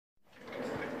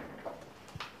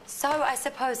So I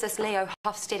suppose this Leo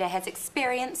Hofstadter has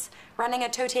experience running a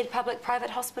two-tiered public-private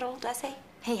hospital, does he?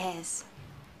 He has.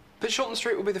 But Shortland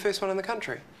Street will be the first one in the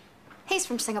country. He's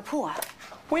from Singapore.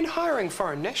 When hiring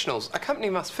foreign nationals, a company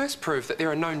must first prove that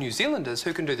there are no New Zealanders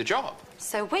who can do the job.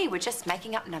 So we were just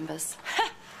making up numbers.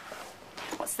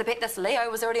 What's the bet this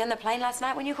Leo was already on the plane last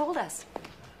night when you called us?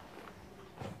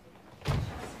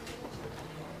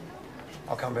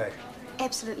 I'll come back.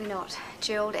 Absolutely not.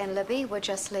 Gerald and Libby were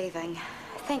just leaving.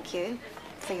 Thank you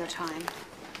for your time.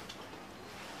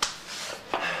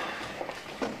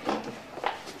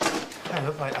 Hey,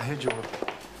 look, mate, I heard you were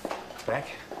back.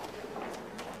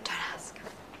 Don't ask.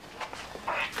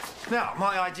 Now,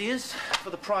 my ideas for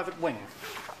the private wing.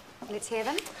 Let's hear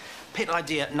them. Pet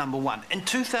idea number 1. In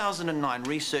 2009,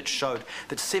 research showed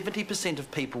that 70%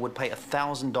 of people would pay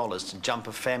 $1,000 to jump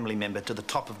a family member to the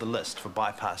top of the list for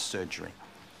bypass surgery.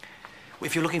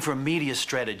 If you're looking for a media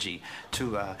strategy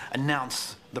to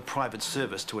announce the private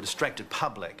service to a distracted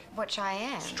public, Which I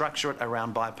am. structure it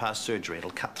around bypass surgery. It'll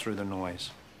cut through the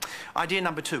noise. Idea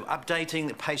number 2, updating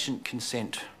the patient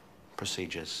consent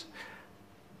procedures.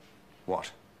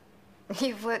 What?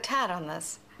 You've worked hard on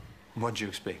this. What'd you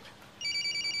expect?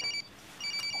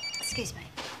 Excuse me.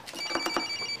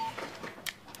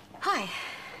 Hi.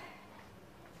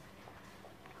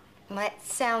 Well, that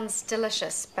sounds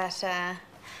delicious, but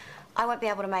I won't be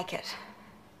able to make it.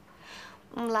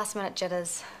 Last-minute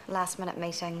jitters, last-minute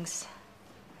meetings.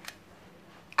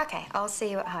 Okay, I'll see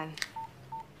you at home.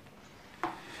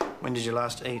 When did you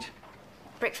last eat?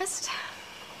 Breakfast?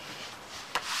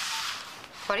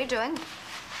 What are you doing?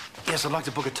 Yes, I'd like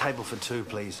to book a table for 2,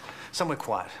 please. Somewhere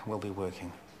quiet. We'll be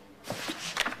working.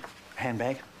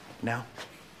 Handbag, now.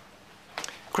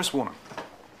 Chris Warner.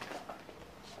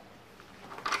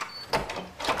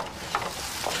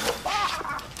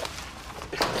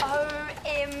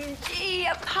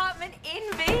 OMG, apartment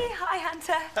envy. Hi,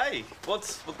 Hunter. Hey,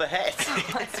 what's with the hat?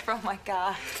 Oh, it's from my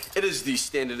car. It is the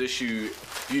standard issue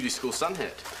beauty school sun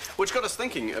hat, which got us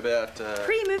thinking about...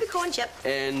 Pre-movie corn chip.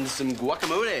 and some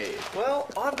guacamole. Well,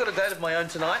 I've got a date of my own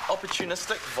tonight.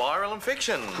 Opportunistic viral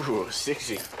infection. Ooh,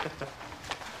 sexy.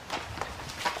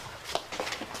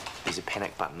 There's a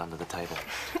panic button under the table.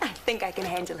 I think I can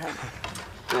handle him.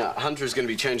 Now, Hunter is going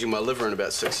to be changing my liver in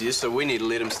about 6 years, so we need to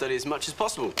let him study as much as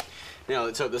possible. Now,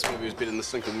 let's hope this movie was better than this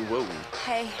thinking we will.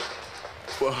 Hey,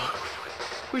 Well,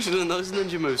 we should learn those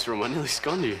ninja moves from. I nearly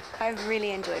sconed you. I've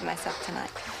really enjoyed myself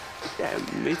tonight. Yeah,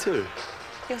 me too.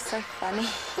 You're so funny.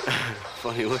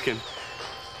 Funny looking.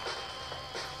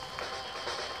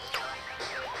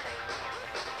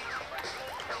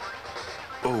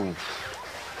 Oh.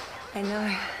 I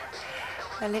know.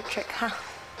 Electric, huh?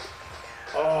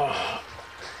 Oh.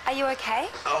 Are you okay?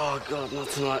 Oh, God, not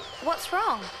tonight. What's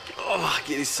wrong? Oh, I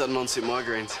get these sudden onset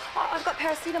migraines. Oh, I've got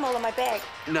paracetamol in my bag.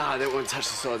 Nah, that won't touch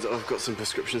the sides. I've got some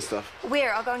prescription stuff.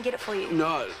 Where? I'll go and get it for you.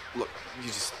 No, look, you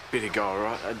just better go, all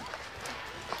right?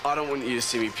 I don't want you to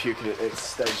see me puking at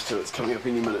stage 2. It's coming up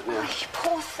any minute now. Oh, you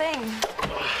poor thing.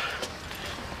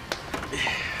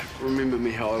 Remember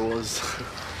me how I was.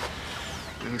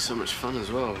 Having so much fun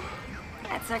as well.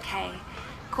 That's okay.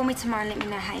 Call me tomorrow and let me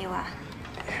know how you are.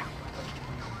 Yeah.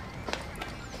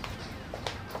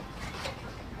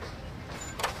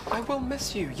 I will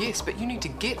miss you, yes, but you need to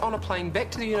get on a plane back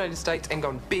to the United States and go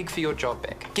and beg for your job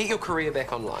back. Get your career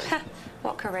back online.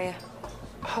 What career?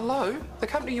 Hello? The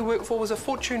company you work for was a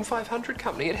Fortune 500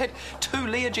 company. It had 2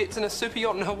 Learjets and a super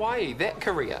yacht in Hawaii. That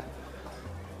career.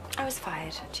 I was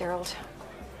fired, Gerald.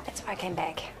 That's why I came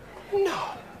back. No.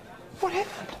 What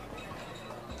happened?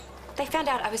 They found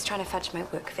out I was trying to fudge my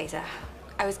work visa.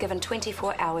 I was given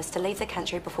 24 hours to leave the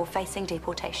country before facing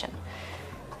deportation.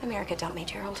 America dumped me,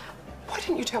 Gerald. Why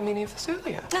didn't you tell me any of this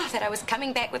earlier? Oh, that I was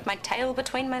coming back with my tail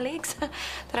between my legs. That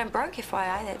I'm broke,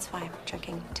 FYI. That's why I'm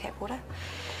drinking tap water.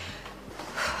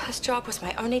 This job was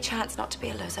my only chance not to be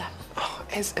a loser. Oh,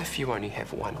 as if you only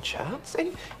have one chance.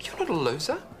 And you're not a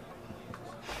loser.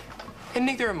 And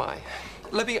neither am I.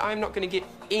 Libby, I'm not going to get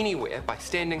anywhere by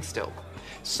standing still.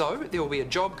 So, there will be a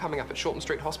job coming up at Shortland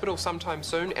Street Hospital sometime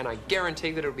soon, and I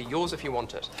guarantee that it'll be yours if you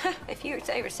want it. If you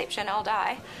say reception, I'll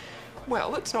die.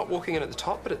 Well, it's not walking in at the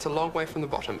top, but it's a long way from the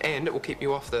bottom, and it will keep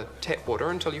you off the tap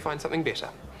water until you find something better.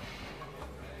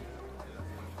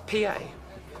 PA.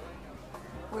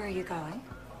 Where are you going?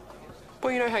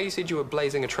 Well, you know how you said you were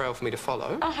blazing a trail for me to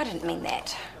follow? Oh, I didn't mean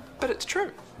that. But it's true.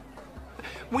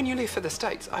 When you left for the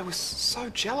States, I was so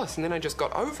jealous, and then I just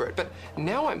got over it. But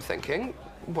now I'm thinking,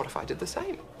 what if I did the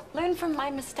same? Learn from my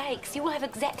mistakes. You will have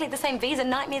exactly the same visa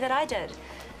nightmare that I did.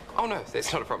 Oh, no,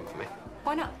 that's not a problem for me.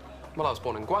 Why not? Well, I was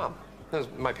born in Guam.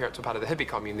 My parents were part of the hippie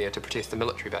commune there to protest the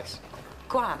military base.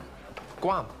 Guam.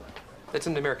 Guam. It's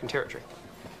in American territory.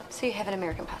 So you have an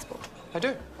American passport? I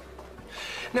do.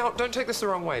 Now, don't take this the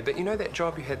wrong way, but you know that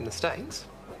job you had in the States?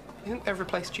 You think they've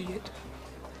replaced you yet?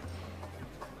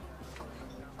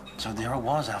 So there it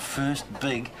was, our first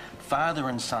big father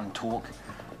and son talk.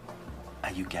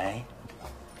 Are you gay?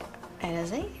 And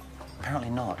is he? Apparently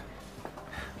not.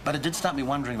 But it did start me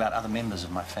wondering about other members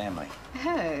of my family.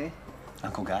 Who?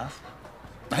 Uncle Garth.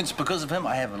 It's because of him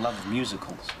I have a love of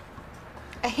musicals.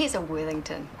 He's a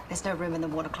Worthington. There's no room in the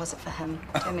water closet for him.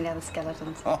 Too many other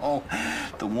skeletons. Oh,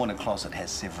 the water closet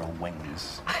has several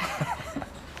wings.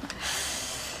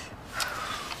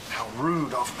 How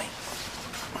rude of me.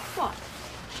 What?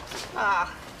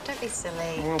 Ah, don't be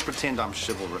silly. I'll pretend I'm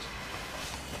chivalrous.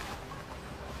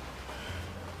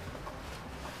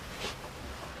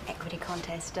 Equity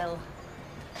contest still.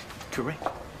 Correct.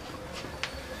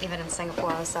 Even in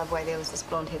Singapore on the subway, there was this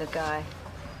blonde-headed guy.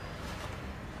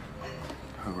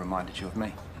 Who reminded you of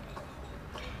me?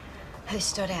 Who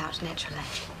stood out, naturally.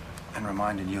 And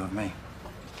reminded you of me?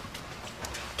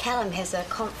 Callum has a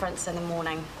conference in the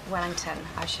morning. Wellington,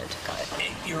 I should go.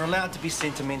 You're allowed to be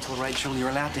sentimental, Rachel. You're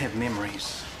allowed to have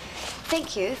memories.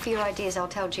 Thank you for your ideas. I'll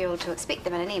tell Gerald to expect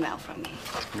them in an email from me.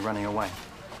 You're running away.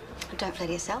 Don't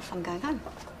flatter yourself. I'm going home.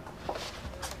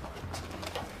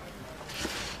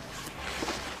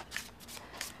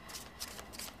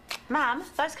 Mum,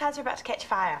 those cars are about to catch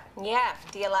fire. Yeah,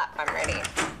 deal up. I'm ready.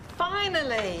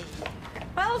 Finally.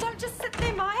 Well, don't just sit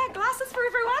there, Maya. Glasses for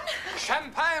everyone.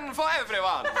 Champagne for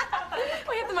everyone!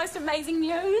 We have the most amazing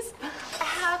news.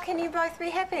 How can you both be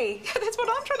happy? That's what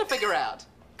I'm trying to figure out.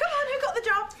 Come on, who got the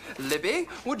job? Libby,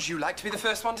 would you like to be the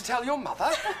first one to tell your mother?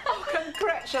 Oh,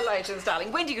 congratulations,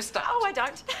 darling. When do you start? Oh, I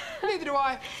don't. Neither do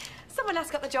I. Someone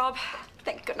else got the job.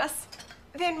 Thank goodness.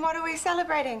 Then what are we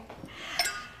celebrating?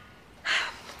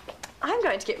 I'm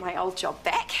going to get my old job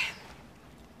back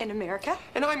in America.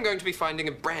 And I'm going to be finding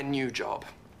a brand new job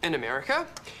in America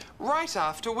right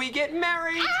after we get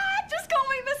married. Ah, just call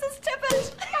me Mrs.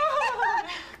 Tippett.